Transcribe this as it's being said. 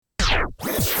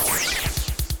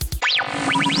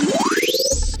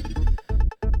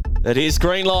It is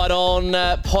green light on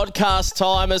podcast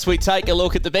time as we take a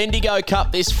look at the Bendigo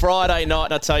Cup this Friday night.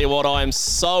 And I tell you what, I am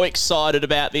so excited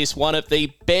about this. One of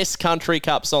the best country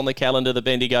cups on the calendar, the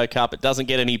Bendigo Cup. It doesn't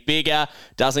get any bigger,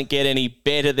 doesn't get any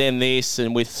better than this.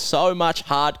 And with so much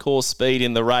hardcore speed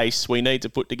in the race, we need to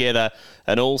put together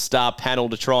an all-star panel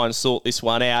to try and sort this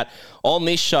one out. On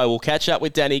this show, we'll catch up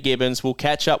with Danny Gibbons. We'll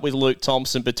catch up with Luke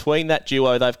Thompson. Between that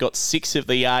duo, they've got 6 of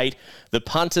the 8. The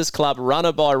Punters Club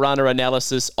runner-by-runner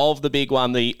analysis of the big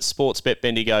one, the Sportsbet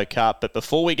Bendigo Cup. But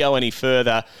before we go any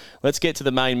further, let's get to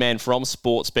the main man from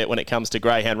Sportsbet when it comes to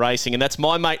greyhound racing. And that's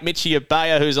my mate, Mitch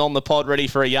Ebeyer, who's on the pod ready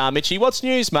for a yarn. Mitchy, what's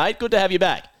news, mate? Good to have you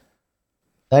back.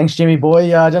 Thanks, Jimmy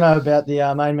boy. I don't know about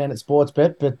the main man at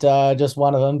Sportsbet, but just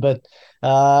one of them. But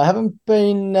haven't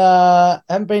been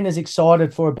as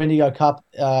excited for a Bendigo Cup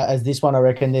as this one. I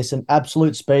reckon there's some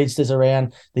absolute speedsters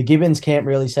around. The Gibbons can't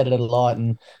really set it alight,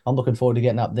 and I'm looking forward to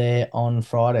getting up there on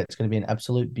Friday. It's going to be an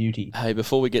absolute beauty. Hey,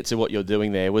 before we get to what you're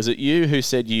doing there, was it you who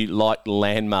said you liked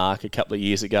Landmark a couple of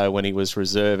years ago when he was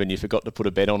reserve and you forgot to put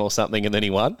a bet on or something and then he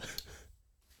won?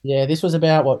 Yeah, this was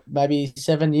about, maybe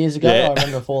 7 years ago. Yeah. I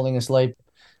remember falling asleep.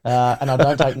 And I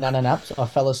don't take none naps. I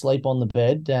fell asleep on the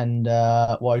bed and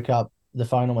woke up. The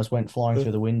phone almost went flying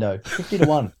through the window.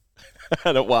 50-1.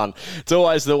 And it won. It's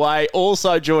always the way.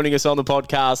 Also joining us on the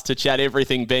podcast to chat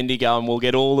everything Bendigo, and we'll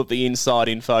get all of the inside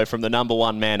info from the number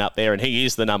one man up there, and he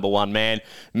is the number one man.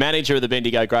 Manager of the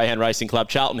Bendigo Greyhound Racing Club,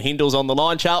 Charlton Hindle's on the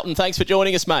line. Charlton, thanks for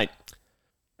joining us, mate.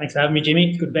 Thanks for having me,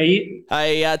 Jimmy. Good to be here.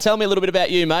 Hey, tell me a little bit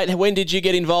about you, mate. When did you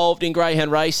get involved in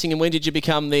greyhound racing, and when did you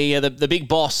become the big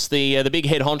boss, the big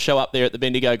head honcho up there at the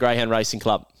Bendigo Greyhound Racing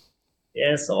Club?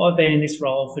 Yeah, so I've been in this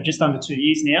role for just under 2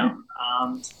 years now.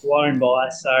 It's flown by.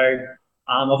 So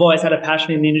I've always had a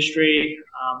passion in the industry.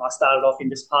 I started off in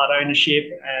just part ownership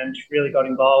and really got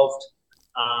involved.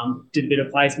 Did a bit of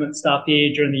placement stuff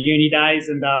here during the uni days,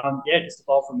 and just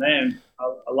evolved from there. And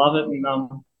I love it,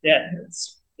 and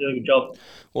it's really good job.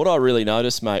 What I really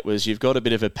noticed, mate, was you've got a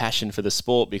bit of a passion for the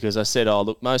sport, because I said,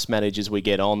 look, most managers we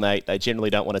get on, they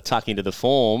generally don't want to tuck into the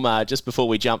form. Just before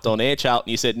we jumped on air, Charlton,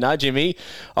 you said, no, Jimmy,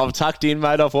 I've tucked in,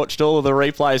 mate. I've watched all of the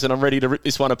replays and I'm ready to rip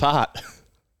this one apart.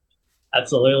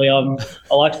 Absolutely. I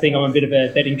like to think I'm a bit of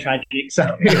a betting tragic, so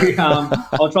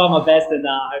I'll try my best, and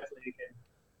hopefully we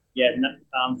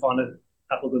can find a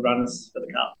couple of good runners for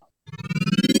the Cup.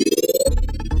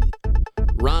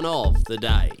 Run of the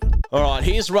day. All right,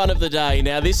 here's run of the day.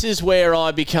 Now, this is where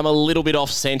I become a little bit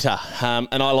off-centre,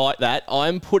 and I like that.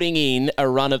 I'm putting in a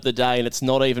run of the day, and it's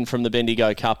not even from the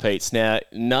Bendigo Cup heats. Now,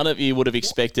 none of you would have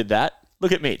expected that.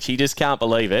 Look at Mitch. He just can't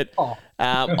believe it. Oh.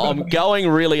 I'm going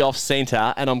really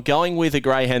off-centre, and I'm going with a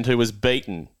greyhound who was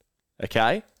beaten,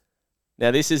 okay?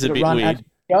 Now, this is a bit weird.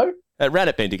 It ran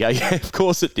at Bendigo. Yeah, of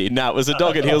course it did. No, it was a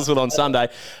dog at Hillsville on Sunday.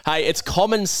 Hey, it's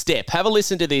Common Step. Have a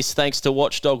listen to this, thanks to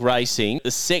Watchdog Racing.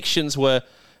 The sections were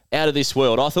out of this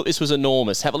world. I thought this was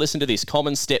enormous. Have a listen to this.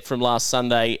 Common Step from last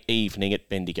Sunday evening at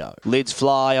Bendigo. Lids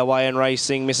fly away and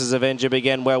racing. Mrs. Ebeyer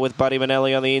began well with Buddy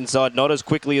Manelli on the inside. Not as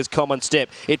quickly as Common Step.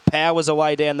 It powers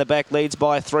away down the back. Leads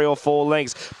by 3 or 4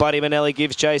 lengths. Buddy Manelli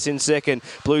gives chase in second.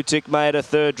 Blue Tick made a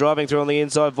third. Driving through on the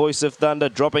inside. Voice of Thunder.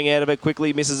 Dropping out of it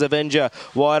quickly. Mrs. Ebeyer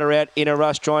wider out in a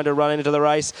rush, trying to run into the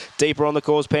race. Deeper on the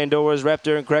course. Pandora's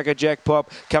Raptor and Cracker Jack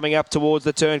Pop coming up towards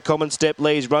the turn. Common Step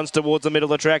leads. Runs towards the middle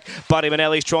of the track. Buddy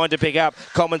Manelli's trying to pick up.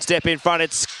 Common Step in front.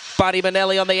 It's Buddy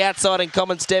Manelli on the outside and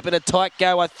Common Step in a tight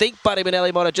go. I think Buddy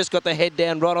Manelli might have just got the head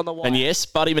down right on the wire. And yes,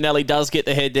 Buddy Manelli does get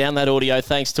the head down. That audio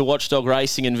thanks to Watchdog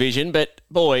Racing and Vision. But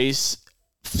boys,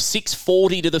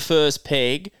 640 to the first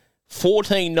peg,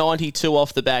 1492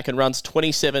 off the back and runs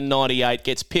 27.98.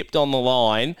 Gets pipped on the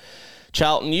line.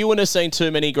 Charlton, you wouldn't have seen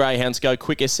too many greyhounds go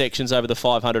quicker sections over the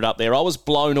 500 up there. I was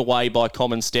blown away by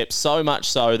Common Step, so much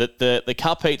so that the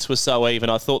cup heats were so even,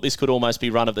 I thought this could almost be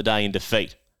run of the day in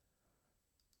defeat.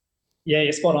 Yeah,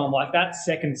 you're spot on. Like that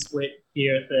second split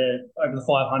here at over the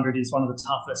 500 is one of the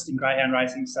toughest in greyhound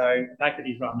racing. So the fact that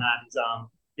he's run that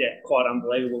is quite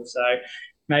unbelievable. So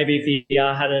maybe if he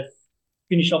had to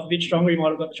finish off a bit stronger, he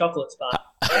might have got the chocolates. But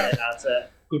it's a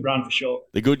good run for sure.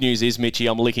 The good news is, Mitchy,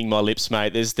 I'm licking my lips,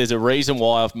 mate. There's a reason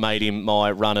why I've made him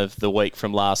my run of the week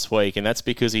from last week, and that's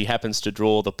because he happens to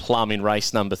draw the plum in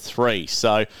race number 3.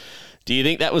 So do you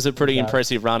think that was a pretty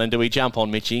impressive run? And do we jump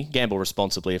on Mitchy? Gamble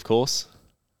responsibly, of course.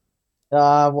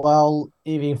 Well,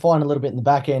 if you can find a little bit in the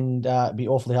back end, it'd be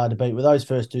awfully hard to beat. With those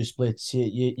first 2 splits,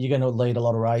 you're going to lead a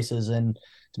lot of races, and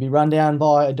to be run down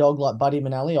by a dog like Buddy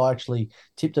Manelli, I actually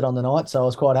tipped it on the night, so I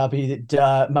was quite happy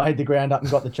that made the ground up and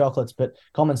got the chocolates. But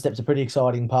Common Step's a pretty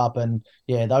exciting pup, and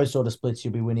those sort of splits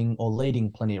you'll be winning or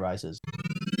leading plenty of races.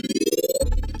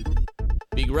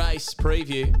 big race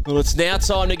preview. Well, it's now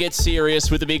time to get serious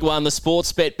with the big one, the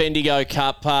Sportsbet Bendigo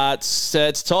Cup.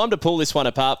 It's time to pull this one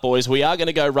apart, boys. We are going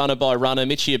to go runner by runner.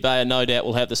 Mitchy Ebeyer, no doubt,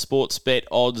 will have the Sportsbet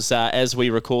odds as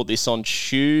we record this on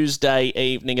Tuesday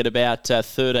evening at about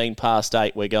 13 past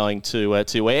 8. We're going to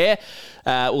air.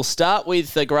 We'll start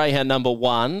with greyhound number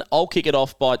 1. I'll kick it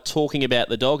off by talking about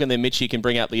the dog, and then Mitchy can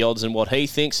bring up the odds and what he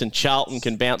thinks, and Charlton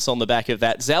can bounce on the back of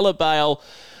that. Zalabale.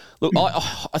 Look,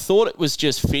 I thought it was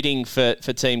just fitting for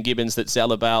Team Gibbons that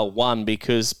Zalabale won,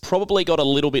 because probably got a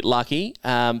little bit lucky,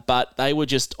 but they were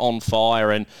just on fire,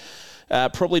 and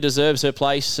probably deserves her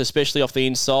place, especially off the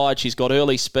inside. She's got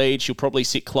early speed. She'll probably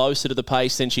sit closer to the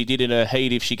pace than she did in her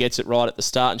heat if she gets it right at the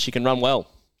start, and she can run well.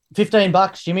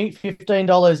 $15, Jimmy.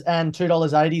 $15 and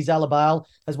 $2.80. Zalabale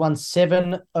has won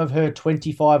 7 of her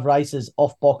 25 races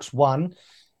off box 1.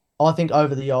 I think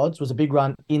over the odds, was a big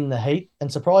run in the heat,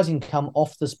 and surprising come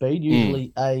off the speed,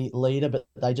 usually a leader, but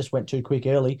they just went too quick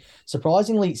early.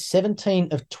 Surprisingly, 17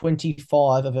 of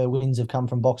 25 of her wins have come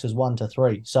from boxes 1 to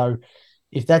 3. So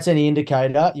if that's any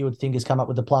indicator, you would think has come up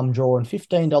with the plum draw, and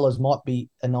 $15 might be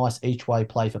a nice each way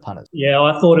play for punters. Yeah,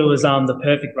 I thought it was the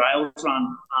perfect rails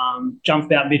run.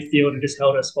 Jumped out midfield and just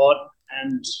held her spot,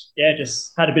 and yeah,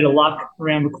 just had a bit of luck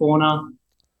around the corner.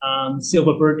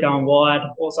 Silver Brute going wide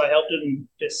also helped it, and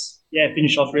just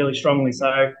finished off really strongly. So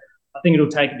I think it'll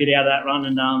take a bit out of that run,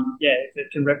 and if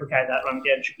it can replicate that run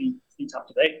again, it should be tough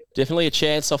to beat. Definitely a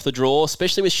chance off the draw,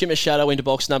 especially with Shimmer Shadow into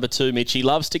box number 2. Mitch, he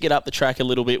loves to get up the track a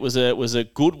little bit. Was a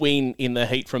good win in the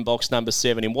heat from box number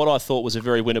 7 in what I thought was a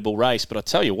very winnable race. But I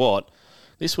tell you what,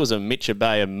 this was a Mitch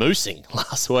Ebeyer moosing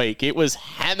last week. It was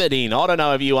hammered in. I don't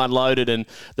know if you unloaded and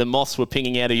the moths were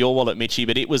pinging out of your wallet, Mitchy,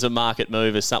 but it was a market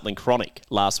move as something chronic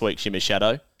last week, Shimmer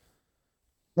Shadow.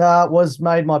 Was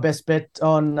made my best bet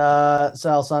on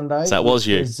Sale Sunday. So it was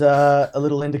you. Is a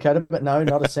little indicator, but no,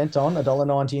 not a cent on.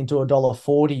 $1.90 into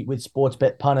 $1.40 with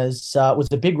Sportsbet punters. It was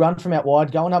a big run from out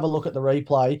wide. Go and have a look at the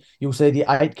replay. You'll see the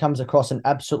 8 comes across and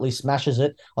absolutely smashes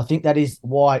it. I think that is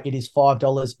why it is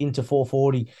 $5 into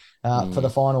 $4.40 for the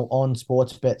final on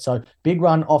Sportsbet. So big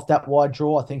run off that wide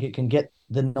draw. I think it can get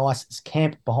the nice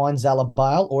camp behind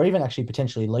Zalabale, or even actually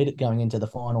potentially lead it going into the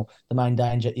final. The main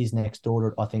danger is next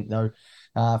door, I think, though,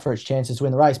 for its chances to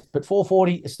win the race. But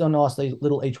 $4.40 is still a nice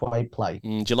little each-way play.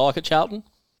 Do you like it, Charlton?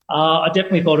 I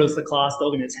definitely thought it was the class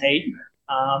dog in its heat.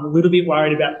 A little bit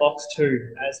worried about box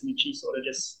 2, as Mitchie sort of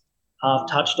just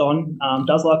touched on.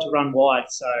 Does like to run wide,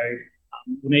 so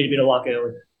we'll need a bit of luck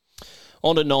early.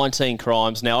 On to 19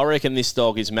 crimes. Now, I reckon this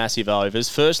dog is massive overs.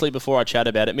 Firstly, before I chat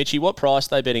about it, Mitchie, what price are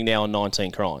they betting now on 19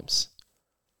 crimes?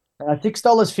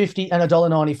 $6.50 and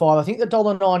 $1.95. I think the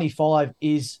 $1.95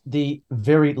 is the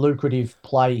very lucrative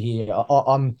play here.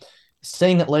 I'm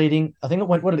seeing it leading. I think it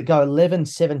went, what did it go?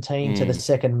 11-17 to the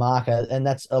second marker, and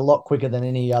that's a lot quicker than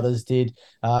any others did.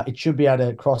 It should be able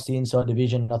to cross the inside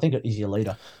division. I think it is your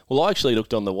leader. Well, I actually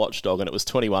looked on the watchdog and it was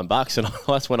 $21, and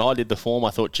that's when I did the form. I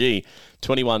thought, gee,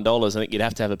 $21. I think you'd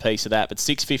have to have a piece of that, but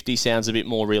 $6.50 sounds a bit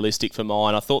more realistic for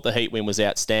mine. I thought the heat win was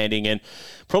outstanding and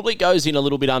probably goes in a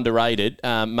little bit underrated,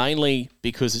 mainly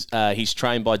because he's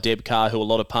trained by Deb Carr, who a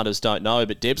lot of punters don't know,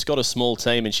 but Deb's got a small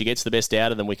team and she gets the best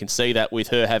out of them. We can see that with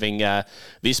her having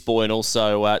this boy and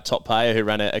also Top Payer, who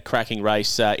ran a cracking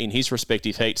race in his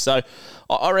respective heat. So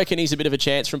I reckon he's a bit of a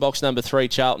chance from box number 3,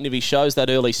 Charlton. If he shows that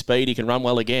early speed, he can run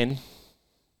well again.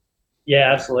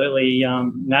 Yeah, absolutely.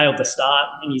 Nailed the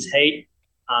start in his heat.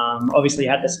 Obviously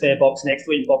had the spare box next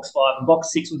to it in box 5, and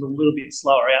box 6 was a little bit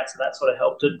slower out, so that sort of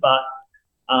helped it. But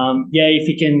if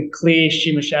he can clear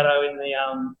Shimmer Shadow in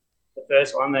the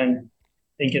first one, then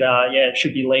I think it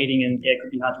should be leading, and it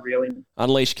could be hard to reel in.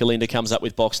 Unleash Kalinda comes up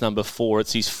with box number 4.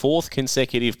 It's his 4th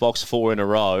consecutive box 4 in a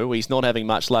row. He's not having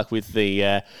much luck with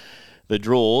the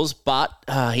draws, but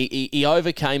he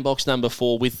overcame box number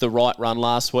 4 with the right run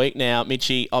last week. Now,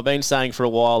 Mitchie, I've been saying for a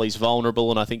while he's vulnerable,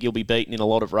 and I think he'll be beaten in a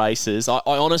lot of races. I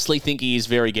honestly think he is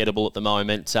very gettable at the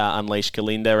moment, Unleash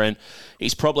Kalinda, and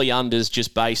he's probably unders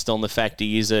just based on the fact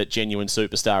he is a genuine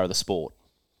superstar of the sport.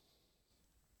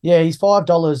 Yeah, he's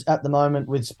 $5 at the moment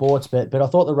with Sportsbet, but I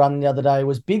thought the run the other day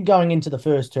was big going into the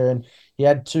first turn. He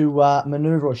had to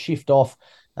manoeuvre or shift off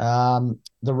the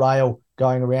rail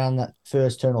going around that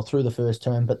first turn or through the first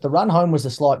turn. But the run home was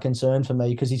a slight concern for me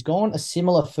because he's gone a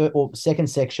similar second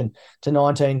section to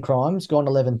 19 crimes, gone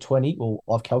 11.20. Well,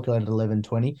 I've calculated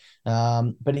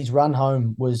 11.20. But his run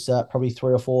home was probably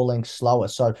 3 or 4 lengths slower.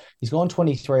 So he's gone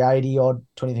 23.80 odd,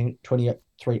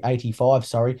 23.85,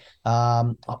 sorry.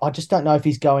 I just don't know if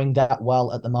he's going that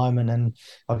well at the moment. And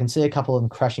I can see a couple of them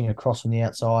crashing across from the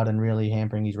outside and really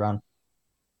hampering his run.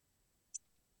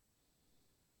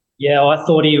 Yeah, I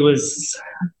thought he was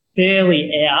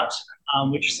fairly out.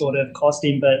 which sort of cost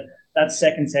him. But that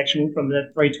second section from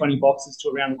the 320 boxes to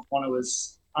around the corner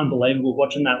was unbelievable.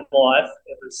 Watching that live,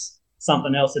 it was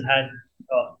something else. It had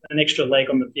an extra leg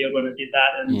on the field when it did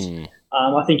that. And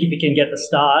I think if he can get the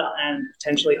start and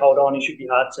potentially hold on, he should be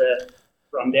hard to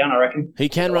run down, I reckon. He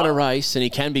can run a race and he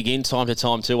can begin time to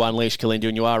time to unleash Kalinda.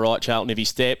 And you are right, Charlton. If he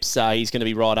steps, he's going to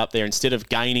be right up there. Instead of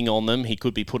gaining on them, he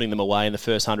could be putting them away in the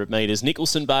first 100 metres.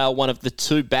 Nicholson Bale, one of the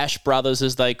two Bash brothers,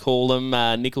 as they call them,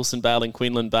 Nicholson Bale and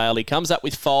Quinlan Bale. He comes up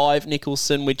with 5,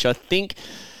 Nicholson, which I think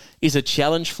is a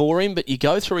challenge for him, but you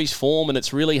go through his form and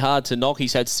it's really hard to knock.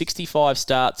 He's had 65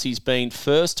 starts. He's been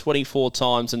first 24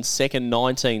 times and second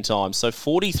 19 times. So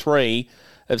 43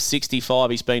 of 65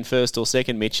 he's been first or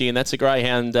second, Mitchie, and that's a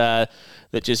greyhound that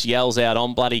just yells out,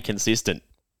 "I'm bloody consistent."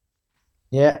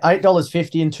 Yeah,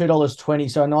 $8.50 and $2.20,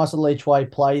 so a nice little each way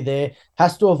play there.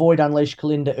 Has to avoid Unleash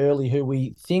Kalinda early, who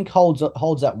we think holds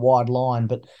that wide line,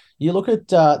 but you look at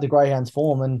the greyhound's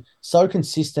form and so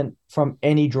consistent from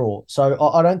any draw. So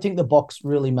I don't think the box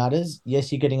really matters. Yes,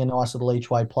 you're getting a nice little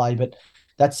each way play, but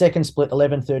that second split,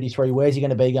 11.33, where's he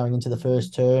going to be going into the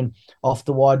first turn? Off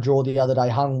the wide draw the other day,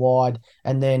 hung wide,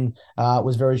 and then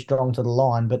was very strong to the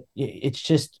line. But it's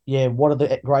just, what are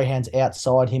the greyhounds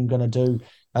outside him going to do?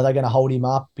 Are they going to hold him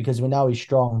up? Because we know he's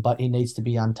strong, but he needs to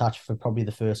be untouched for probably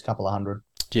the first couple of hundred.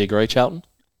 Do you agree, Charlton?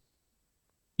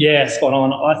 Yeah, spot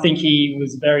on. I think he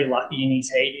was very lucky in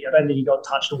his heat. I don't think he got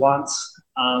touched once.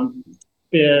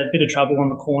 Bit of trouble on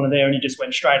the corner there, and he just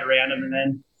went straight around him, and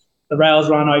then the rails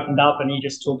run opened up and he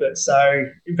just took it. So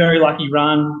very lucky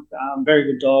run, very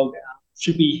good dog.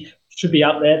 Should be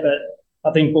up there, but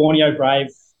I think Borneo Brave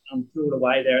threw it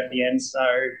away there at the end. So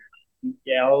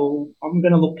I'm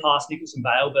going to look past Nicholson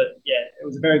Bale, but it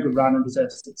was a very good run and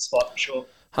deserves a spot for sure.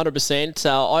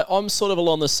 100%. I'm sort of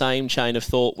along the same chain of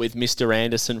thought with Mr.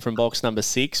 Anderson from box number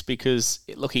 6 because,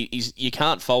 look, you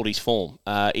can't fault his form.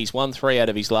 He's won 3 out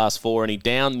of his last 4 and he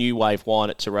downed New Wave Wine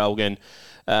at Terrelgan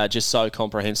just so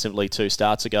comprehensively 2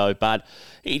 starts ago. But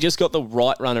he just got the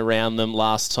right run around them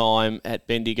last time at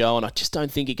Bendigo, and I just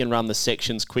don't think he can run the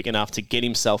sections quick enough to get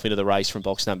himself into the race from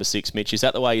box number 6. Mitch, is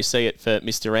that the way you see it for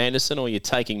Mr. Anderson, or are you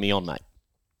taking me on, mate?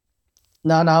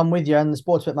 No, I'm with you. And the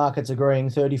Sportsbet market's agreeing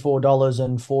 $34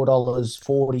 and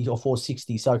 $4.40 or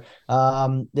 $4.60. So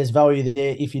there's value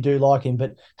there if you do like him.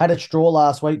 But had a straw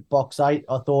last week, box 8.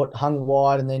 I thought hung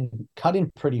wide and then cut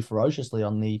him pretty ferociously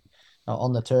on the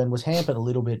turn. Was hampered a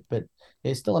little bit, but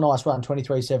it's still a nice run,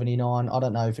 23.79. I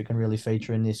don't know if it can really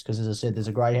feature in this because, as I said, there's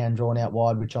a greyhound drawn out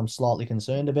wide, which I'm slightly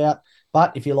concerned about.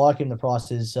 But if you like him, the price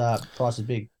is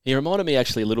big. He reminded me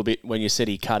actually a little bit when you said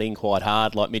he cut in quite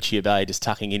hard, like Mitch Ebeyer just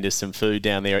tucking into some food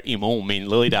down there at Imom in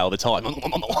Lilydale at the time.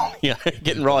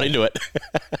 Getting right into it.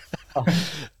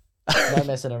 No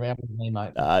messing around with me,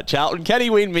 mate. Charlton, can he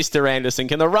win, Mr. Anderson?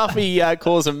 Can the roughie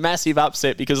cause a massive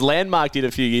upset? Because Landmark did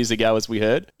a few years ago, as we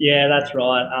heard. Yeah, that's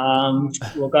right.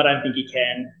 Look, I don't think he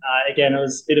can. Again, it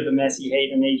was a bit of a messy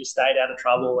heat and he just stayed out of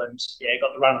trouble and,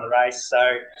 got the run of the race.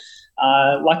 So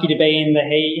lucky to be in the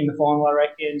heat, in the final, I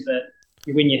reckon. But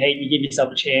you win your heat, you give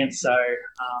yourself a chance. So,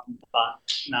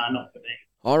 but no, not for me.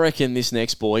 I reckon this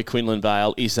next boy, Quinlan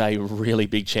Bale, is a really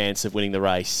big chance of winning the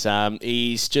race.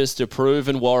 He's just a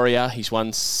proven warrior. He's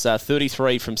won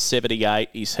 33 from 78.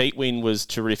 His heat win was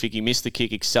terrific. He missed the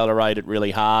kick, accelerated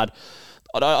really hard.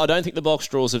 I don't think the box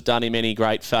draws have done him any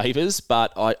great favours,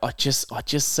 but I just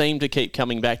seem to keep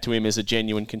coming back to him as a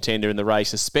genuine contender in the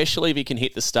race, especially if he can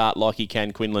hit the start like he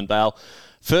can, Quinlan Bale.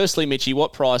 Firstly, Mitchie,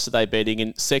 what price are they betting?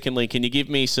 And secondly, can you give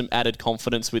me some added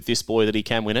confidence with this boy that he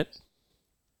can win it?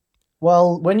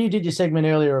 Well, when you did your segment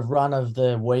earlier of run of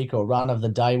the week or run of the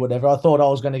day, whatever, I thought I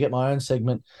was going to get my own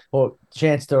segment or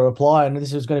chance to reply, and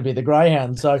this was going to be the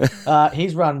greyhound. So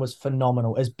his run was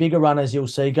phenomenal. As big a run as you'll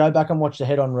see. Go back and watch the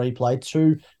head-on replay.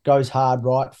 2 goes hard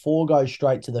right, 4 goes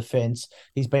straight to the fence.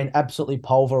 He's been absolutely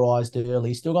pulverised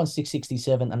early. He's still gone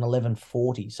 6.67 and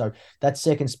 11.40. So that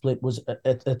second split was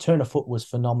a turn of foot was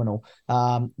phenomenal.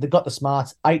 They got the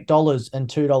smarts. $8 and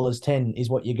 $2.10 is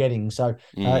what you're getting. So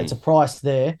it's a price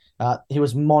there. He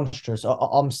was monstrous.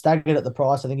 I'm staggered at the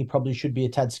price. I think he probably should be a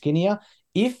tad skinnier.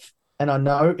 And I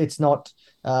know it's not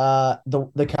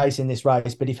the case in this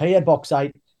race, but if he had box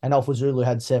 8 and Alpha Zulu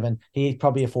had 7, he's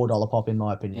probably a $4 pop in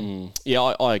my opinion. Yeah,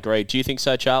 I agree. Do you think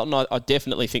so, Charlton? I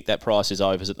definitely think that price is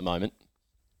overs at the moment.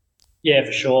 Yeah,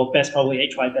 for sure. Best probably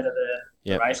each way better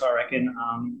the race, I reckon.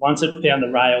 Once it found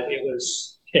the rail, it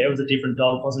was a different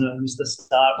dog, wasn't it? It was the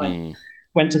start,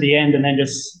 went to the end and then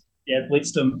just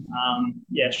blitzed him.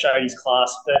 Showed his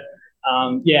class. But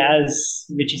as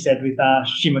Mitchie said with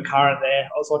Shimmer Current there,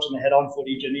 I was watching the head-on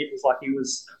footage and it was like he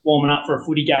was warming up for a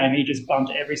footy game. He just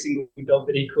bumped every single dog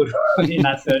that he could in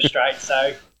that first straight.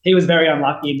 So he was very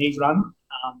unlucky in his run.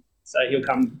 So he'll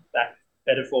come back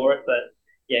better for it. But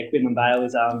yeah, Quinlan Vale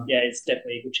is it's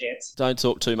definitely a good chance. Don't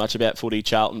talk too much about footy,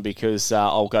 Charlton, because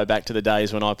I'll go back to the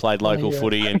days when I played local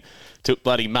footy and took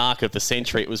bloody mark of the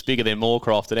century. It was bigger than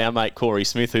Moorcroft, and our mate Corey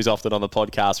Smith, who's often on the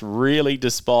podcast, really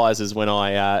despises when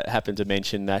I happen to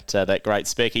mention that great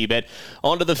specky. But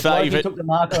on to the favourite. He took the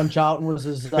mark on Charlton was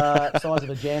his size of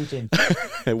a jam tin.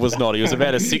 It was not. He was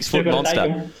about a 6-foot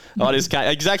monster. I just came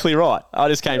exactly right. I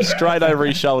just came straight over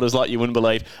his shoulders like you wouldn't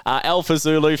believe. Alpha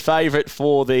Zulu, favourite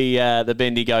for the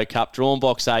Bendigo Cup, drawn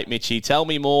box 8. Mitchie, tell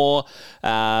me more.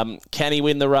 Can he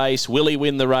win the race? Will he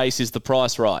win the race? Is the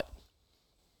price right?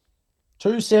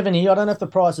 270. I don't know if the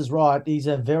price is right. He's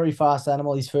a very fast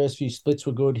animal. His first few splits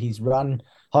were good. His run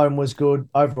home was good.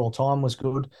 Overall time was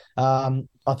good.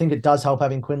 I think it does help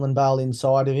having Quinlan Vale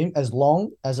inside of him as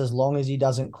long as he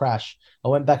doesn't crash. I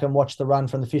went back and watched the run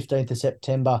from the 15th of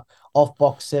September off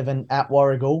box 7 at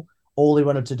Warragul. All he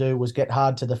wanted to do was get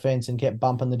hard to the fence and kept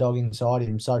bumping the dog inside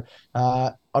him. So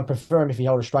I'd prefer him if he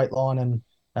held a straight line and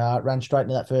ran straight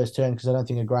into that first turn, because I don't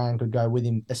think a greyhound could go with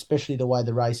him, especially the way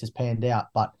the race has panned out.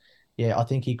 But yeah, I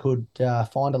think he could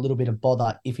find a little bit of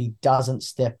bother if he doesn't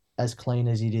step as clean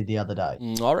as he did the other day.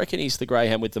 I reckon he's the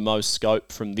greyhound with the most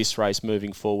scope from this race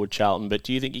moving forward, Charlton. But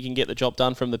do you think he can get the job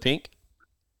done from the pink?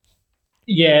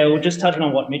 Yeah, well, just touching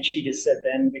on what Mitchie just said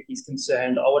then, Vicky's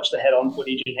concerned. I watched the head-on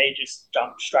footage and he just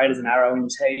jumped straight as an arrow in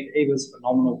his heat. He was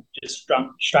phenomenal. Just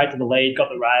jumped straight to the lead, got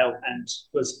the rail, and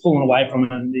was pulling away from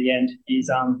it in the end. He's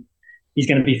going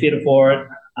to be fitter for it.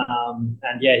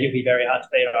 And yeah, he'll be very hard to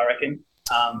beat, I reckon.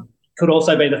 Could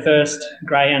also be the first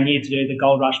greyhound here to do the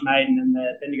Gold Rush Maiden and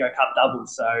the Bendigo Cup double.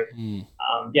 So,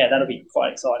 that'll be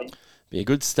quite exciting. Be a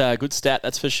good stat,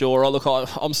 that's for sure.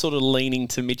 I'm sort of leaning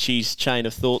to Mitchie's chain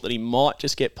of thought that he might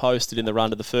just get posted in the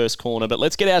run to the first corner. But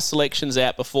let's get our selections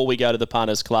out before we go to the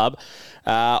Punters Club.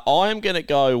 I'm going to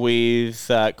go with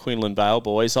Quinlan Vale,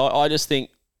 boys. I just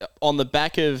think on the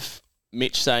back of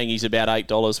Mitch saying he's about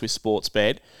 $8 with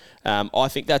Sportsbet, I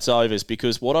think that's overs,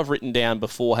 because what I've written down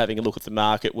before having a look at the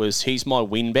market was he's my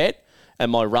win bet and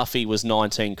my roughie was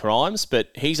 19 crimes, but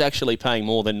he's actually paying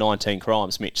more than 19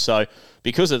 crimes, Mitch. So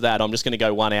because of that, I'm just going to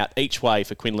go one out each way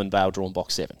for Quinlan Vale, drawn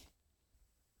box 7.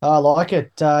 I like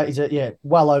it. He's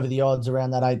well over the odds around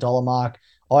that $8 mark.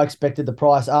 I expected the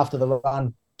price after the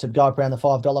run to go up around the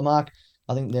 $5 mark.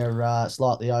 I think they're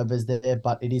slightly overs there,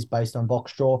 but it is based on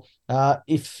box draw.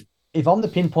 If I'm the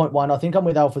pinpoint one, I think I'm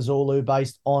with Alpha Zulu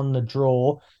based on the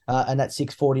draw and at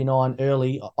 6:49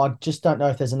 early. I just don't know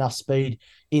if there's enough speed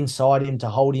inside him to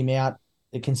hold him out,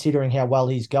 considering how well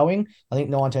he's going. I think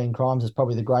 19 Crimes is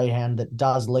probably the greyhound that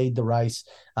does lead the race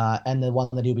and the one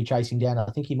that he'll be chasing down.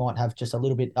 I think he might have just a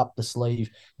little bit up the sleeve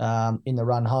in the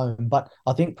run home. But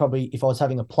I think probably if I was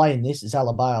having a play in this,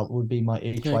 Zalabale would be my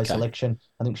each-way selection.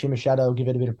 I think Shimmer Shadow will give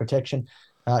it a bit of protection.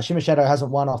 Shimmer Shadow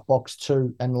hasn't won off box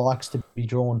 2 and likes to be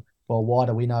drawn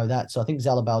wider, we know that. So I think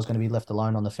Zalabale is going to be left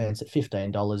alone on the fence at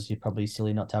 $15. You're probably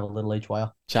silly not to have a little each wayer.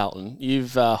 Charlton,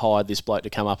 you've hired this bloke to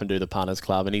come up and do the Punters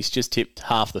Club, and he's just tipped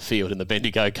half the field in the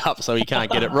Bendigo Cup, so he can't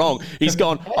get it wrong. He's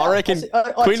gone, I reckon,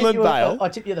 Quinlan Vale. I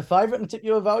tip you the favourite and tip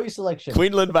you a value selection.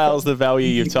 Quinlan Vale's the value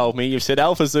you've told me. You've said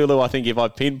Alpha Zulu, I think if I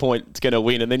pinpoint, it's going to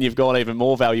win, and then you've gone even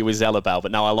more value with Zalabale.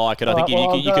 But no, I like it. I think you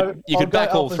could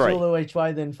back all three. Alpha Zulu each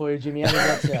way then for you, Jimmy. How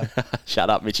does that sound? Shut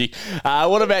up, Mitchie.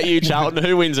 What about you, Charlton?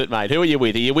 Who wins it, mate? Who are you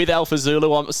with? Are you with Alpha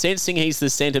Zulu? I'm sensing he's the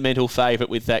sentimental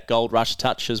favourite with that Gold Rush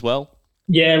touch as well.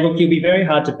 Yeah, look, he'll be very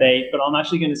hard to beat, but I'm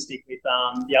actually going to stick with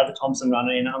the other Thompson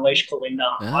runner in Unleash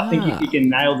Kalinda. I think if he can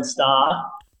nail the start,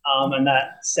 and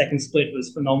that second split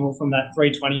was phenomenal from that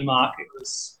 320 mark, it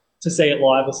was to see it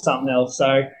live was something else.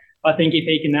 So I think if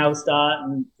he can nail the start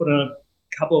and put a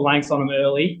couple of lengths on him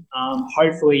early,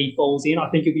 hopefully he falls in. I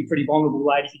think he'll be pretty vulnerable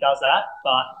late if he does that,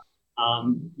 but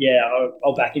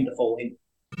I'll back him to fall in.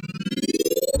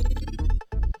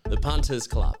 The Punters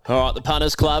Club. All right, the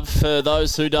Punters Club. For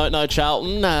those who don't know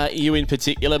Charlton, you in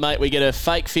particular, mate, we get a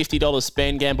fake $50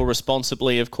 spend. Gamble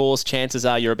responsibly, of course. Chances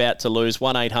are you're about to lose.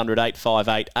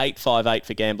 1-800-858-858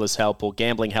 for Gamblers Help or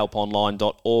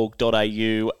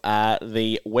gamblinghelponline.org.au,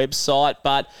 the website.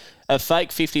 But a fake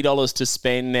 $50 to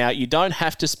spend. Now, you don't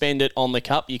have to spend it on the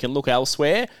Cup. You can look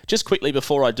elsewhere. Just quickly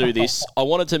before I do this, I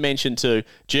wanted to mention too,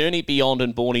 Journey Beyond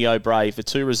and Borneo Brave, the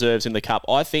two reserves in the Cup.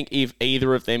 I think if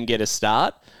either of them get a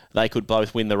start, they could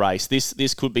both win the race.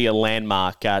 This could be a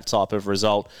landmark type of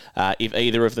result if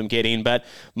either of them get in. But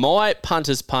my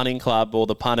punters punting club, or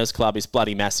the punters club, is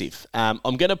bloody massive. I'm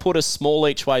going to put a small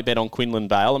each way bet on Quinlan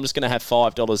Vale. I'm just going to have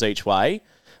 $5 each way.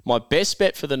 My best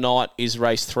bet for the night is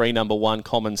race 3, number 1,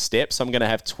 Common Step. So I'm going to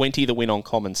have 20 the win on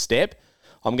Common Step.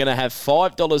 I'm going to have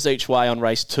 $5 each way on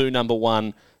race 2, number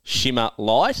 1, Shimmer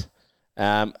Light.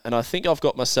 And I think I've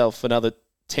got myself another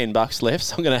 $10 left.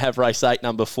 So I'm going to have race 8,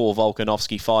 number 4,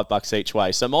 Volkanovski, $5 each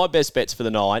way. So my best bets for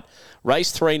the night,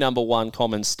 race 3, number 1,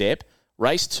 Common Step.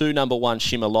 Race 2, number 1,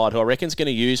 Shimmer Light, who I reckon is going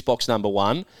to use box number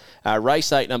 1.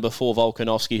 Race 8, number 4,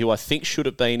 Volkanovski, who I think should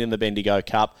have been in the Bendigo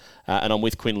Cup. And I'm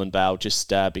with Quinlan Bale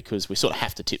just because we sort of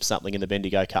have to tip something in the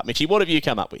Bendigo Cup. Mitchie, what have you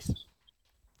come up with?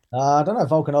 I don't know if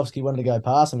Volkanovski wanted to go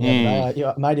past him the other day.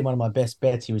 I made him one of my best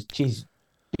bets. He was,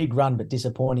 big run, but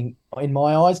disappointing in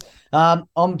my eyes.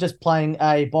 I'm just playing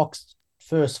a box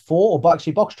first 4, or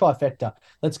actually box trifecta.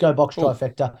 Let's go box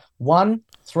trifecta. 1,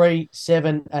 3,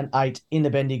 7, and 8 in the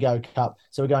Bendigo Cup.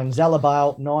 So we're going Zala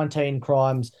Bale, 19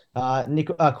 Crimes,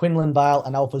 Quinlan Bale,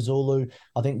 and Alpha Zulu.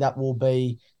 I think that will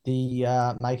be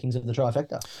the makings of the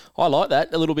trifecta. I like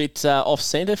that. A little bit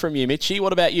off-centre from you, Mitchie.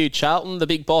 What about you, Charlton, the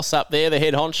big boss up there, the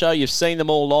head honcho? You've seen them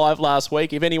all live last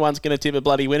week. If anyone's going to tip a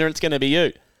bloody winner, it's going to be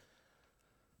you.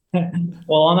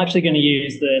 Well, I'm actually going to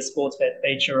use the Sportsbet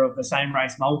feature of the same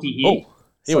race multi here. Oh,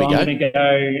 here we go. I'm going to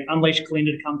go Unleash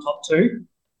Kalinda to come top 2,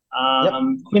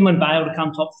 Quinlan Vale to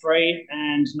come top 3,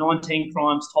 and 19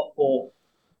 Crimes top 4.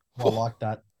 I like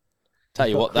that. Tell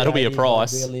you what, that'll be a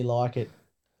price. I really like it.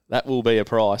 That will be a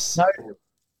price. No,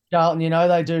 Charlton,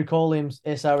 they do call him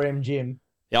SRM Jim.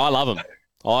 Yeah, I love him.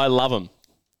 I love him.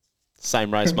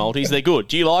 Same race multis. They're good.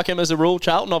 Do you like him as a rule,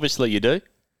 Charlton? Obviously you do.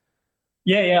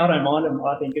 Yeah, I don't mind them.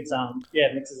 I think it's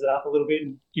mixes it up a little bit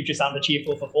and gives you something to cheer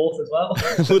for 4th as well.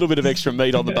 A little bit of extra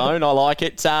meat on the bone. I like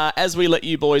it. As we let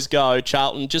you boys go,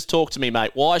 Charlton, just talk to me, mate.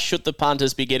 Why should the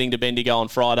punters be getting to Bendigo on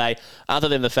Friday, other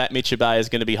than the fact Mitch Ebeyer is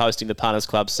going to be hosting the Punters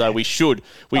Club? So we should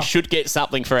get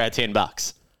something for our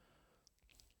 $10.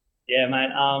 Yeah, mate.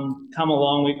 Come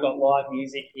along. We've got live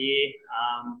music here.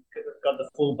 Got the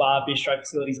full bar bistro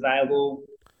facilities available.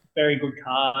 Very good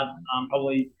card.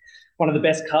 Probably one of the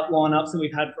best cup lineups that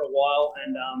we've had for a while.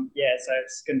 And, so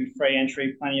it's going to be free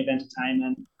entry, plenty of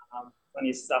entertainment,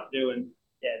 plenty of stuff to do, and,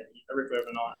 a ripper of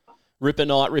a night. Ripper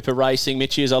night, Ripper Racing.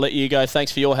 Mitchies, I'll let you go.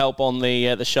 Thanks for your help on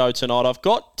the show tonight. I've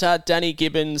got Danny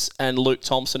Gibbons and Luke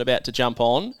Thompson about to jump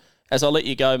on. As I let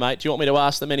you go, mate, do you want me to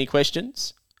ask them any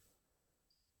questions?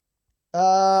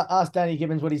 Ask Danny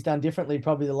Gibbons what he's done differently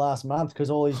probably the last month, because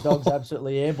all his dogs are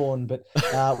absolutely airborne, but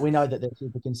we know that they're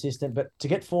super consistent. But to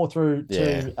get 4 through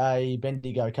to a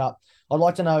Bendigo Cup, I'd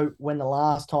like to know when the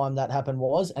last time that happened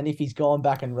was, and if he's gone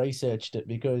back and researched it,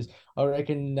 because I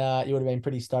reckon you would have been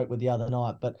pretty stoked with the other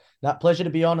night. But pleasure to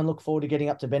be on, and look forward to getting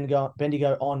up to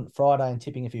Bendigo on Friday and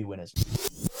tipping a few winners.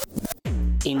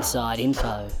 Inside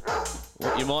Info.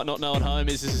 What you might not know at home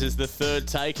is this is the third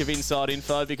take of Inside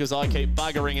Info, because I keep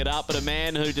buggering it up, but a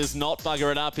man who does not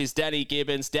bugger it up is Danny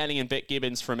Gibbons. Danny and Beck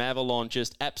Gibbons from Avalon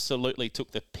just absolutely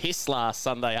took the piss last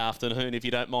Sunday afternoon, if you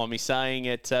don't mind me saying,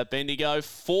 at Bendigo.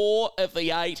 4 of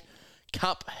the 8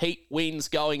 Cup heat wins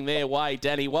going their way.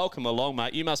 Danny, welcome along,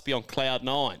 mate. You must be on cloud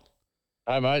 9.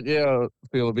 Hey, mate. Yeah, I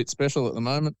feel a bit special at the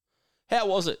moment. How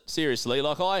was it? Seriously,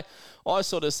 like I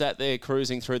sort of sat there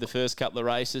cruising through the first couple of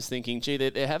races thinking, gee,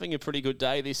 they're having a pretty good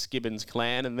day, this Gibbons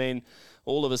clan. And then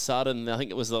all of a sudden, I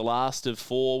think it was the last of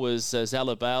 4 was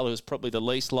Zala Bale, who was probably the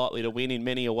least likely to win in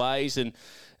many ways. And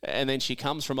then she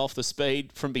comes from off the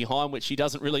speed from behind, which she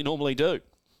doesn't really normally do.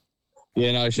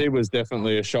 Yeah, no, she was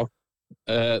definitely a shock.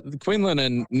 Quinlan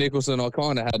and Nicholson, I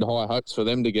kind of had high hopes for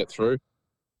them to get through.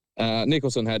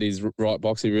 Nicholson had his right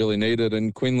box he really needed,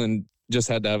 and Quinlan just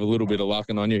had to have a little bit of luck,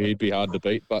 and I knew he'd be hard to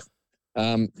beat. But,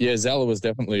 Zala was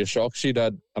definitely a shock. She'd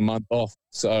had a month off,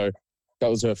 so that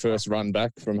was her first run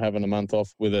back from having a month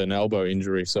off with an elbow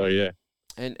injury. So, yeah.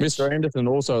 And Mr. Anderson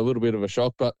also a little bit of a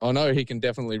shock, but I know he can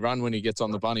definitely run when he gets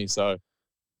on the bunny, so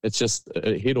it's just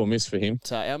a hit or miss for him.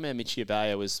 Our man Mitch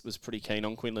Ebeyer was pretty keen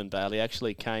on Quinlan Bale. He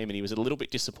actually came and he was a little bit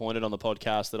disappointed on the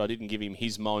podcast that I didn't give him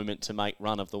his moment to make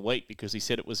run of the week, because he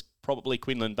said it was probably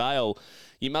Quinlan Bale.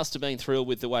 You must have been thrilled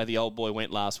with the way the old boy went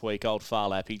last week, old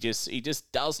Farlap. He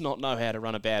just does not know how to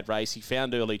run a bad race. He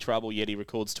found early trouble, yet he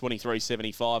records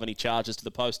 23.75 and he charges to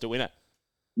the post to win it.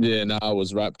 Yeah, no, I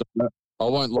was wrapped up. I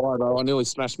won't lie, though. I nearly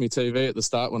smashed my TV at the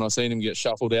start when I seen him get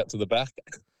shuffled out to the back.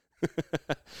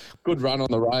 Good run on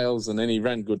the rails, and then he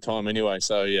ran good time anyway.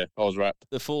 So, yeah, I was wrapped.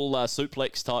 The full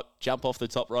suplex type, jump off the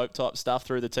top rope type stuff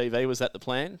through the TV, was that the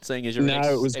plan, seeing as you're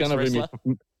No, it was going to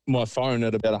be my phone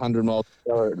at about 100 miles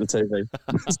per hour at the TV.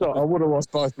 So I would have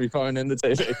lost both my phone and the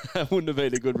TV. That wouldn't have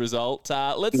been a good result.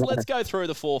 Let's go through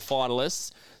the 4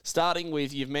 finalists, starting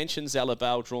with, you've mentioned Zella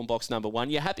Bale, drawn box number 1.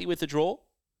 You happy with the draw?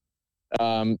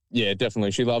 Yeah,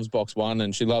 definitely. She loves box 1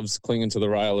 and she loves clinging to the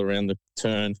rail around the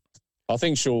turn. I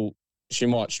think she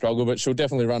might struggle, but she'll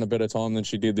definitely run a better time than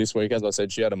she did this week. As I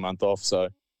said, she had a month off, so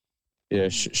yeah,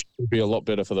 she'll be a lot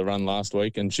better for the run last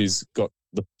week, and she's got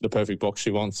the perfect box she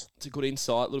wants. It's a good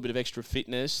insight, a little bit of extra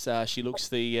fitness. She looks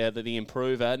the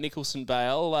improver. Nicholson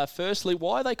Bale, firstly,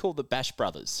 why are they called the Bash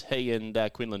Brothers, he and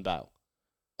Quinlan Bale?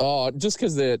 Oh, just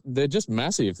because they're just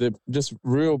massive. They're just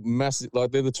real massive.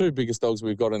 Like, they're the 2 biggest dogs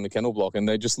we've got in the kennel block, and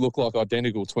they just look like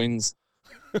identical twins.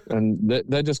 And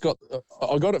they just got.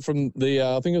 I got it from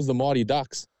I think it was the Mighty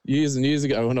Ducks years and years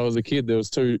ago when I was a kid. There was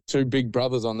two big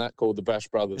brothers on that called the Bash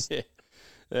Brothers. Yeah.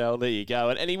 Well, there you go.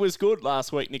 And he was good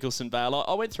last week, Nicholson Bale.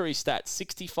 I went through his stats.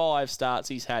 65 starts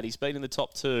he's had. He's been in the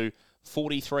top 2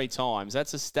 43 times.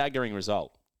 That's a staggering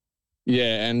result.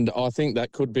 Yeah, and I think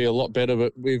that could be a lot better.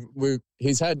 But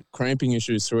he's had cramping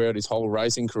issues throughout his whole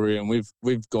racing career, and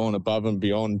we've gone above and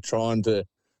beyond trying to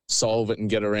solve it and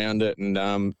get around it.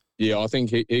 And yeah, I think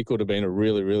he could have been a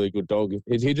really, really good dog.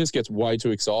 He just gets way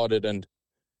too excited, and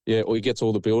yeah, or he gets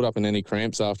all the build up and then he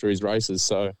cramps after his races.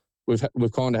 So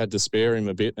we've kind of had to spare him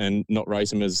a bit and not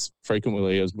race him as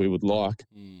frequently as we would like,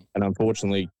 and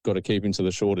unfortunately got to keep him to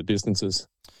the shorter distances.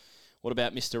 What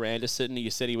about Mr. Anderson? You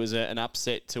said he was an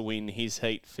upset to win his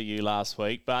heat for you last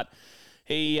week, but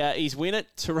he's win it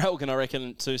to Relgan, I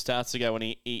reckon, 2 starts ago, and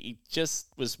he just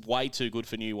was way too good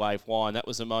for New Wave Wine. That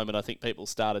was a moment I think people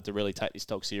started to really take this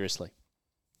dog seriously.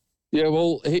 Yeah,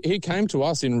 well, he came to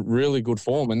us in really good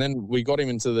form, and then we got him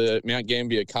into the Mount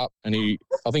Gambier Cup, and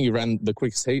I think he ran the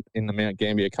quickest heat in the Mount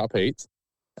Gambier Cup heats,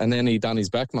 and then he done his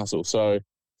back muscle. So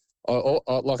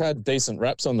I had decent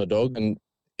reps on the dog, and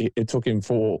it took him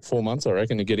four months, I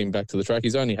reckon, to get him back to the track.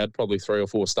 He's only had probably 3 or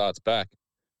 4 starts back,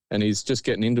 and he's just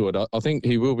getting into it. I think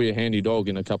he will be a handy dog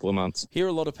in a couple of months. Hear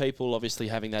a lot of people obviously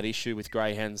having that issue with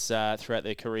greyhounds throughout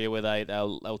their career where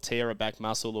they'll tear a back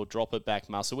muscle or drop a back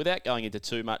muscle. Without going into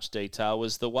too much detail,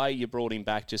 was the way you brought him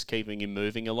back just keeping him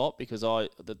moving a lot? Because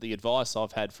the advice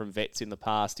I've had from vets in the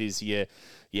past is you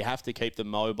have to keep them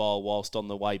mobile whilst on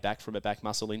the way back from a back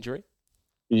muscle injury.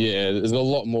 Yeah, there's a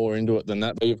lot more into it than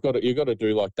that. But you've got to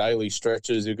do like daily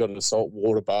stretches. You've got to salt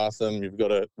water bath them.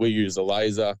 We use a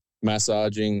laser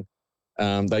massaging.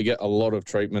 They get a lot of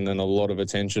treatment and a lot of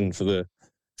attention for the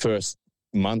first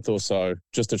month or so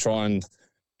just to try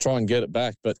and get it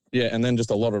back. But yeah, and then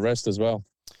just a lot of rest as well.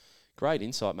 Great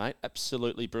insight, mate.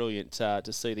 Absolutely brilliant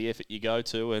to see the effort you go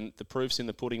to, and the proof's in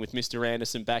the pudding with Mr.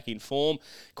 Anderson back in form.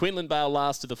 Quinlan Bale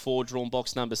last of the 4, drawn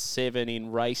box number 7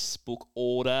 in race book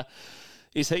order.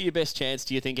 Is he your best chance,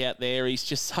 do you think, out there? He's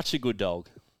just such a good dog.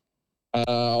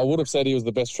 I would have said he was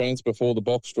the best chance before the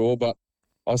box draw, but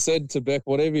I said to Beck,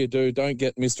 whatever you do, don't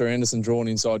get Mr. Anderson drawn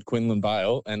inside Quinlan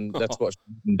Bale, and that's what's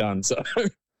been done. So,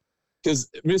 because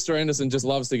Mr. Anderson just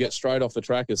loves to get straight off the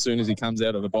track as soon as he comes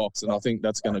out of the box, and I think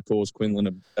that's going to cause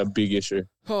Quinlan a big issue.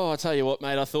 Oh, I tell you what,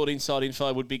 mate, I thought Inside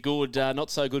Info would be good. Not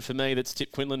so good for me that's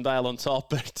tipped Quinlan Bale on top,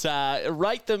 but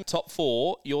rate them top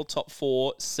 4, your top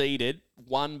 4 seeded,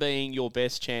 1 being your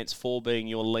best chance, 4 being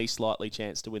your least likely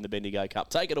chance to win the Bendigo Cup.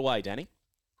 Take it away, Danny.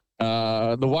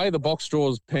 The way the box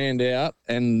draws panned out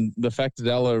and the fact that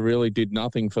Ella really did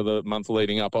nothing for the month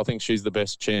leading up, I think she's the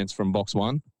best chance from box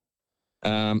 1.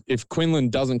 If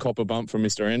Quinlan doesn't cop a bump from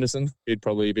Mr. Anderson, he'd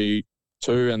probably be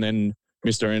 2, and then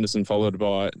Mr. Anderson followed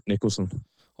by Nicholson.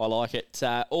 I like it.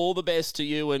 All the best to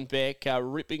you and Beck,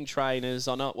 ripping trainers.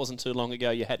 I know it wasn't too long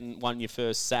ago you hadn't won your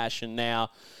first sash, and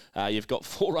now you've got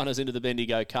 4 runners into the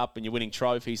Bendigo Cup and you're winning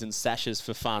trophies and sashes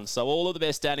for fun. So all of the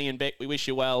best, Danny and Beck. We wish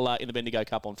you well in the Bendigo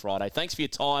Cup on Friday. Thanks for your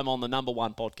time on the number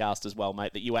 1 podcast as well,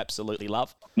 mate, that you absolutely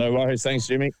love. No worries. Thanks,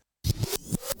 Jimmy.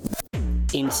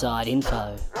 Inside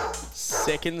Info.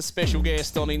 Second special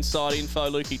guest on Inside Info,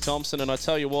 Luke Thompson. And I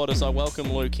tell you what, as I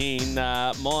welcome Luke in,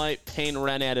 my pen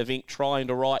ran out of ink trying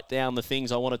to write down the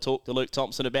things I want to talk to Luke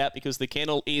Thompson about because the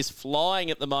kennel is flying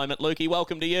at the moment. Lukey,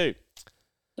 welcome to you.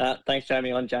 Thanks for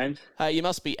having me on, James. Hey, you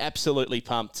must be absolutely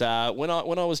pumped. When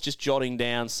I was just jotting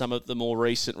down some of the more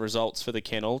recent results for the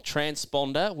kennel,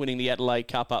 Transponder winning the Adelaide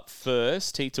Cup up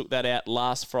first. He took that out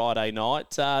last Friday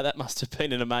night. That must have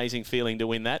been an amazing feeling to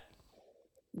win that.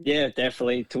 Yeah,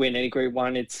 definitely. To win any Group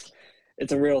 1, it's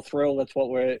a real thrill. That's what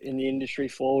we're in the industry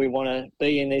for. We want to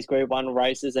be in these Group 1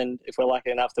 races, and if we're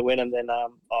lucky enough to win them, then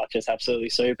just absolutely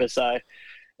super. So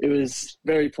it was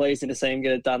very pleasing to see him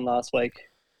get it done last week.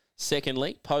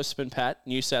 Secondly, Postman Pat,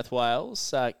 New South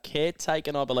Wales,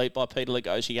 caretaken, I believe, by Peter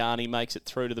Lagosiani, makes it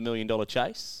through to the $1 million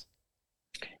chase.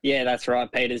 Yeah, that's right.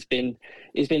 He's been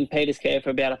Peter's care for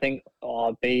about, I think,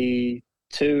 be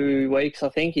 2 weeks. I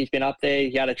think he's been up there.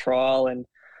 He had a trial, and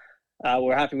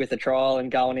we're happy with the trial.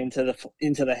 And going into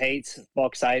the heats,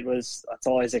 box 8 it's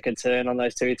always a concern on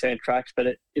those 2-turn tracks. But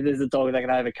if there's a dog that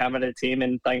can overcome it, it's him.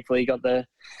 And thankfully, he got the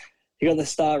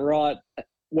start right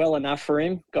well enough for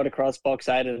him. Got across box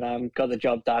 8 and got the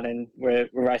job done. And we're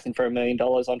racing for $1 million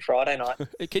on Friday night.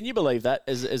 Can you believe that?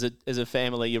 As a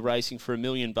family, you're racing for $1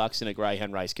 million in a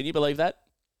greyhound race. Can you believe that?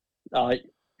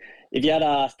 If you had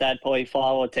asked Dad probably 5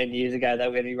 or 10 years ago that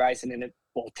we're going to be racing in it,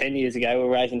 well, 10 years ago we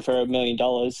were racing for $1 million,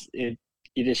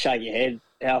 you just shake your head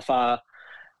how far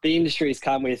the industry's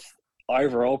come with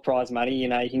overall prize money. You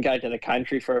know, you can go to the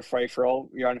country for a free-for-all.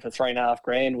 You're on for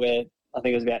 $3,500, where I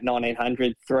think it was about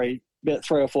 1,900 about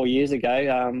 3 or 4 years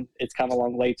ago. It's come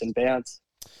along leaps and bounds.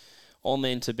 On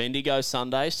then to Bendigo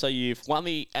Sunday. So you've won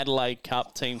the Adelaide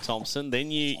Cup, Team Thompson.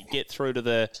 Then you get through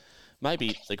to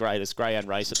maybe the greatest greyhound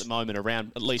race at the moment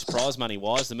around, at least prize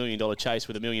money-wise, the $1 million chase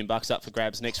with $1 million up for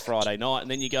grabs next Friday night.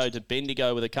 And then you go to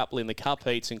Bendigo with a couple in the Cup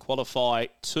heats and qualify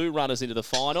 2 runners into the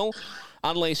final.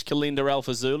 Unleashed Kalinda,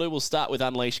 Alpha Zulu. We'll start with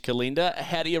Unleashed Kalinda.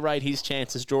 How do you rate his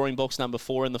chances drawing box number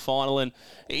 4 in the final? And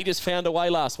he just found a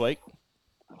way last week.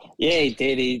 Yeah, he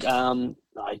did.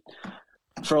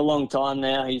 For a long time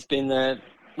now, he's been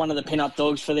one of the pin-up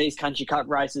dogs for these country cup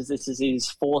races. This is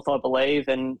his 4th, I believe,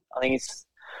 and I think he's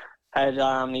had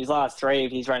his last 3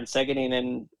 he's run second in.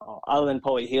 And other than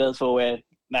Paulie Healesville, where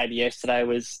maybe yesterday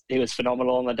he was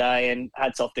phenomenal on the day, and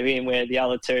hats off to him, where the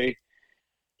other 2,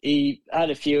 he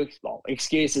had a few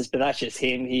excuses, but that's just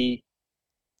him.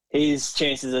 His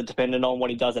chances are dependent on what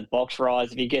he does at box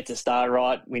rise. If he gets a start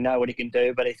right, we know what he can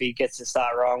do, but if he gets the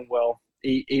start wrong, well,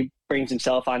 he brings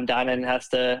himself undone and has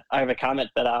to overcome it.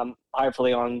 But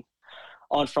hopefully on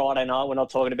Friday night, we're not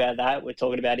talking about that. We're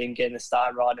talking about him getting the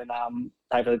start right and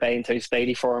hopefully being too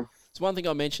speedy for him. So one thing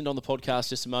I mentioned on the podcast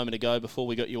just a moment ago before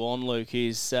we got you on, Luke,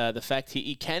 is the fact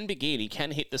he can begin, he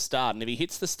can hit the start. And if he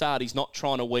hits the start, he's not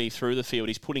trying to weave through the field.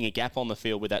 He's putting a gap on the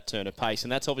field with that turn of pace.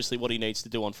 And that's obviously what he needs to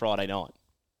do on Friday night.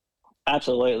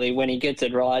 Absolutely. When he gets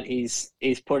it right, he's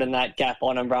putting that gap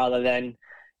on him rather than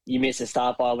you miss a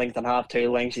start by a length and a half,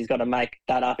 2 lengths. He's got to make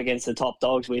that up against the top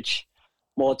dogs, which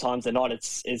more times than not,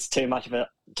 it's too much of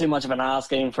an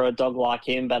ask even for a dog like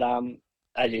him. But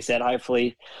as you said,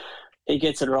 hopefully he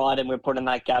gets it right and we're putting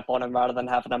that gap on him rather than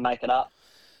having to make it up.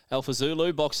 Alpha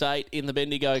Zulu, box 8 in the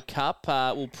Bendigo Cup,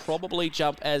 will probably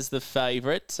jump as the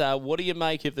favourite. What do you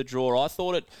make of the draw? I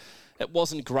thought it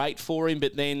wasn't great for him,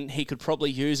 but then he could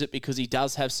probably use it because he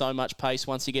does have so much pace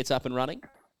once he gets up and running.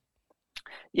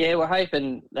 Yeah, we're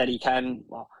hoping that he can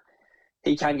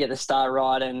get the start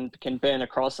right and can burn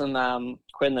across him.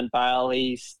 Quinlan Bale,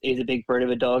 he's a big brute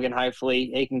of a dog, and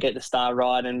hopefully he can get the start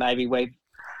right and maybe we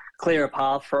clear a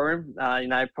path for him.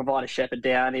 Provide a shepherd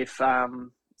down if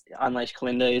Unleashed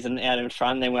Kalinda isn't out in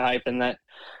front. Then we're hoping that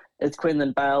it's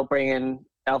Quinlan Bale bringing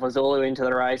Alpha Zulu into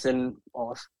the race, and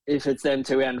if it's them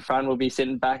 2 out in front, we'll be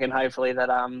sitting back and hopefully that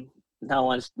no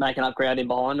one's making up ground in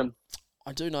behind them.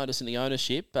 I do notice in the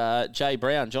ownership,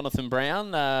 Jonathan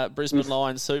Brown, Brisbane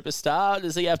Lions superstar.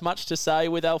 Does he have much to say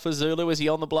with Alpha Zulu? Is he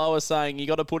on the blower saying, you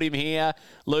got to put him here,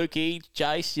 Lukey,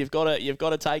 Jace, you've got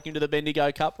to take him to the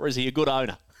Bendigo Cup, or is he a good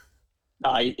owner?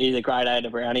 He's a great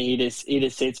owner, Brownie. He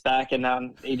just sits back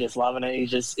and he's just loving it. He's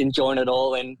just enjoying it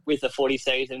all. And with the footy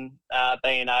season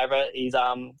being over, he's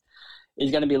going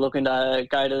to be looking to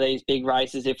go to these big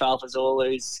races. If Alpha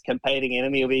Zulu's competing in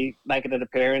him, he'll be making an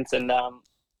appearance. And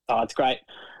it's great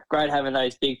having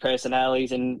those big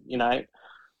personalities and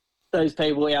those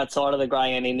people outside of the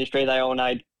greyhound industry. They all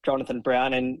know Jonathan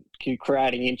Brown and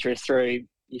creating interest through.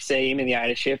 You see him in the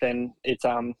ownership, and it's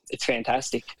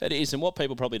fantastic. It is, and what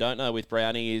people probably don't know with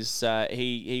Brownie is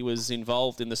he was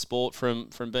involved in the sport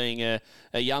from being a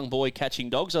young boy catching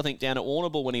dogs, I think, down at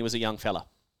Warrnambool when he was a young fella.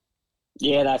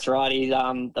 Yeah, that's right. He's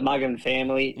the Muggen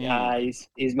family.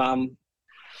 His mum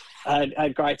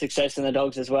had great success in the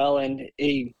dogs as well, and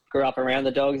he grew up around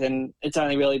the dogs, and it's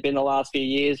only really been the last few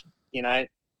years,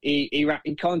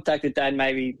 He contacted Dad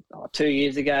maybe 2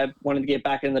 years ago, wanted to get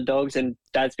back in the dogs, and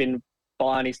Dad's been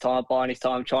buying his time,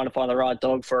 trying to find the right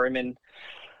dog for him. And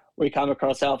we come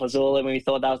across Alpha Zulu and we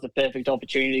thought that was the perfect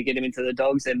opportunity to get him into the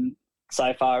dogs. And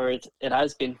so far it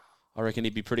has been. I reckon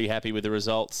he'd be pretty happy with the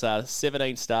results.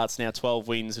 17 starts now, 12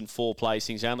 wins and 4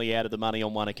 placings, only out of the money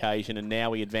on one occasion, and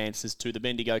now he advances to the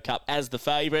Bendigo Cup as the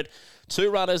favourite.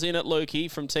 2 runners in at Lukey.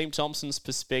 From Team Thompson's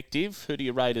perspective, who do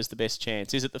you rate as the best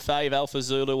chance? Is it the fave Alpha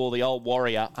Zulu or the old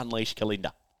warrior Unleashed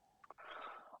Kalinda?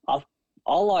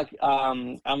 I like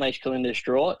Unleashed Kalinda's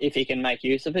draw if he can make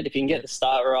use of it. If he can get the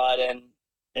start right and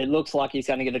it looks like he's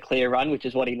going to get a clear run, which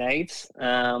is what he needs.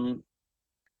 And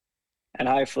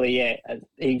hopefully,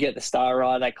 he can get the star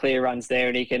right. That clear run's there,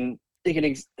 and he can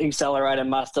accelerate and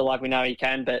muster like we know he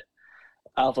can. But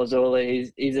Alpha Zulu,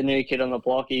 he's a new kid on the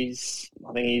block. I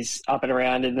think he's up and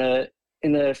around in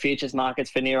the futures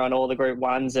markets for near on all the Group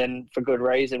 1s, and for good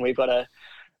reason. We've got a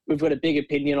big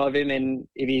opinion of him, and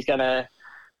if he's going to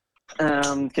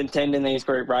contend in these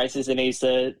group races, he needs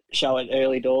to show it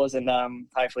early doors, and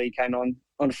hopefully he came on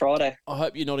Friday. I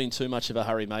hope you're not in too much of a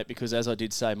hurry, mate, because as I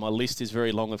did say, my list is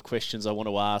very long of questions I want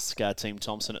to ask Team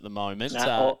Thompson at the moment.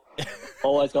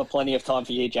 Always got plenty of time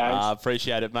for you, James.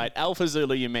 Appreciate it, mate. Alpha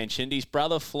Zulu, you mentioned. His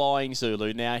brother, Flying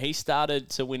Zulu. Now, he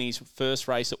started to win his first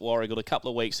race at Warragul a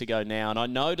couple of weeks ago now, and I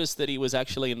noticed that he was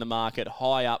actually in the market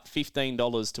high up,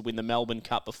 $15 to win the Melbourne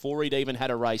Cup before he'd even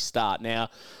had a race start. Now,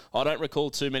 I don't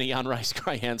recall too many unraced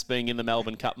greyhounds being in the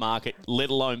Melbourne Cup market, let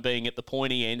alone being at the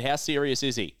pointy end. How serious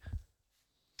is he?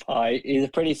 He's a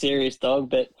pretty serious dog,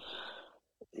 but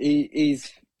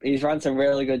he's run some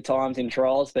really good times in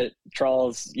trials. But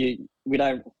trials, we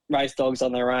don't race dogs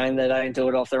on their own. They don't do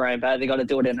it off their own bat. They got to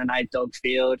do it in an 8-dog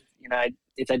field.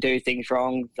 If they do things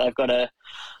wrong, they've got to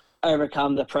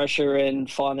overcome the pressure and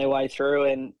find their way through.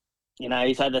 And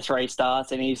he's had the 3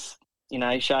 starts, and he's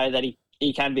showed that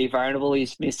he can be vulnerable.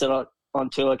 He's missed it on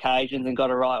 2 occasions and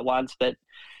got it right once, but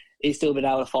he's still been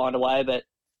able to find a way. But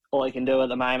all he can do at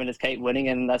the moment is keep winning,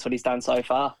 and that's what he's done so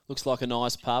far. Looks like a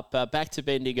nice pup. Back to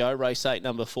Bendigo, race 8,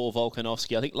 number 4,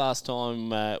 Volkanovski. I think last time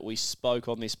we spoke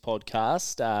on this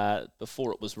podcast,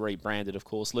 before it was rebranded, of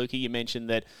course, Lukey, you mentioned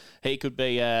that he could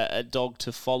be a dog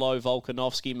to follow,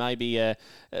 Volkanovski, maybe a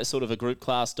sort of a group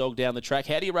class dog down the track.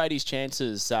 How do you rate his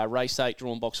chances? Race 8,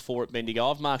 drawn box 4 at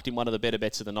Bendigo. I've marked him one of the better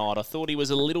bets of the night. I thought he was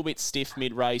a little bit stiff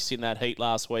mid-race in that heat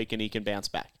last week, and he can bounce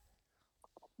back.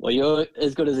 Well, you're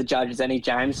as good as a judge as any,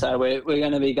 James, so we're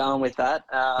going to be going with that.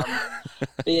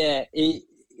 Yeah,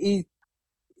 it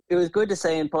was good to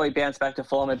see him probably bounce back to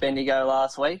form at Bendigo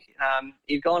last week.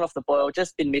 He'd gone off the boil,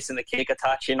 just been missing the kick a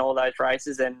touch in all those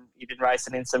races, and he'd been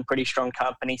racing in some pretty strong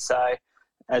company. So,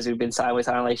 as we've been saying with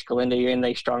Unleashed Kalinda, you're in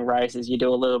these strong races, you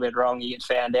do a little bit wrong, you get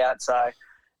found out. So,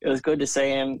 it was good to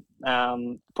see him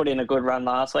put in a good run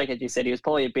last week. As you said, he was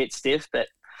probably a bit stiff, but,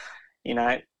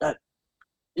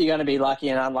 you're going to be lucky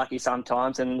and unlucky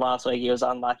sometimes, and last week he was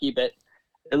unlucky, but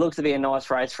it looks to be a nice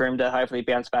race for him to hopefully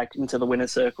bounce back into the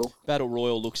winner's circle. Battle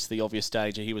Royal looks the obvious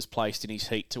danger. He was placed in his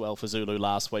heat to Alpha Zulu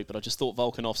last week, but I just thought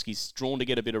Volkanovski's drawn to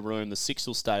get a bit of room. The 6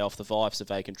 will stay off, the 5's a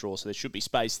vacant draw, so there should be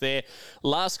space there.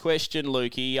 Last question,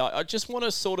 Lukey. I just want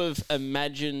to sort of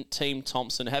imagine Team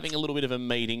Thompson having a little bit of a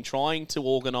meeting, trying to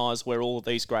organise where all of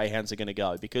these greyhounds are going to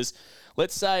go, because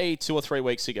let's say 2 or 3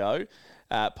 weeks ago,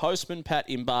 Postman Pat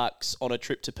embarks on a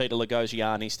trip to Peter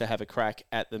Lagosiani's to have a crack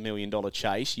at the $1 million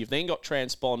chase. You've then got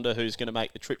Transponder, who's going to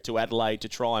make the trip to Adelaide to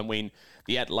try and win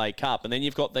the Adelaide Cup. And then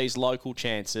you've got these local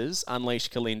chances,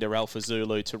 Unleashed Kalinda, Alpha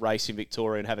Zulu, to race in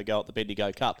Victoria and have a go at the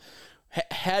Bendigo Cup.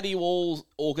 How do you all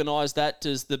organise that?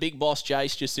 Does the big boss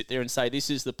Jace just sit there and say, this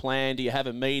is the plan? Do you have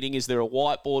a meeting? Is there a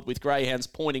whiteboard with greyhounds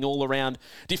pointing all around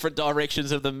different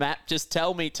directions of the map? Just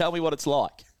tell me what it's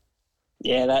like.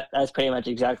 Yeah, that's pretty much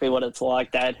exactly what it's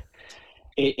like, Dad.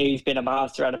 He's been a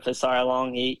master at it for so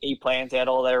long. He plans out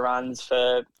all their runs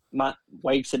for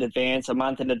weeks in advance, a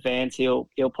month in advance. He'll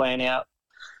plan out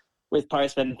with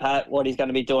Postman Pat what he's going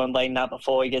to be doing leading up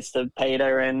before he gets to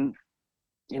Peter. And,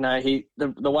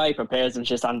 the way he prepares is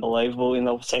just unbelievable, in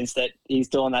the sense that he's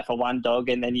doing that for one dog,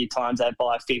 and then you times that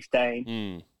by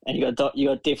 15. And you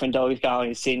got different dogs going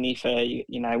in Sydney for,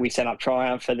 we set up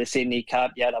Triumph for the Sydney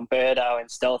Cup. You had Umberto and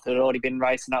Stealth who had already been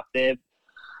racing up there.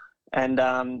 And,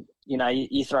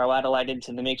 you throw Adelaide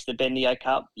into the mix, the Bendigo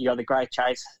Cup. You got the Great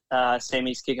Chase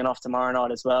semis kicking off tomorrow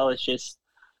night as well. It's just,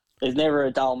 there's never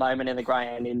a dull moment in the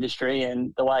greyhound industry.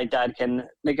 And the way Dad can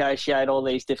negotiate all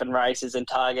these different races and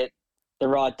target the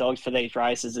right dogs for these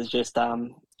races is just,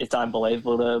 it's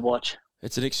unbelievable to watch.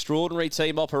 It's an extraordinary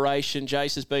team operation.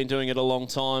 Jace has been doing it a long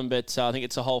time, but I think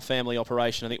it's a whole family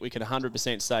operation. I think we can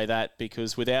 100% say that,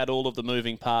 because without all of the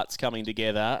moving parts coming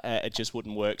together, it just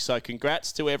wouldn't work. So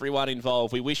congrats to everyone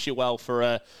involved. We wish you well for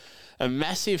a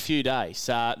massive few days.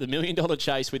 The $1 million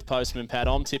chase with Postman Pat,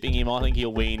 I'm tipping him. I think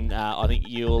he'll win. I think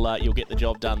you'll get the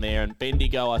job done there. And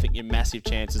Bendigo, I think you're massive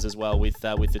chances as well with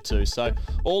the 2. So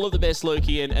all of the best,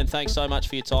 Lukey, and thanks so much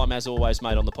for your time, as always,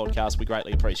 mate, on the podcast. We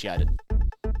greatly appreciate it.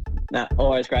 No,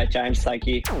 always great, James. Thank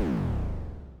you.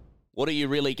 What are you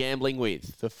really gambling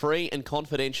with? For free and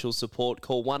confidential support,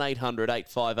 call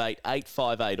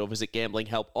 1-800-858-858 or visit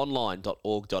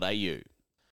gamblinghelponline.org.au.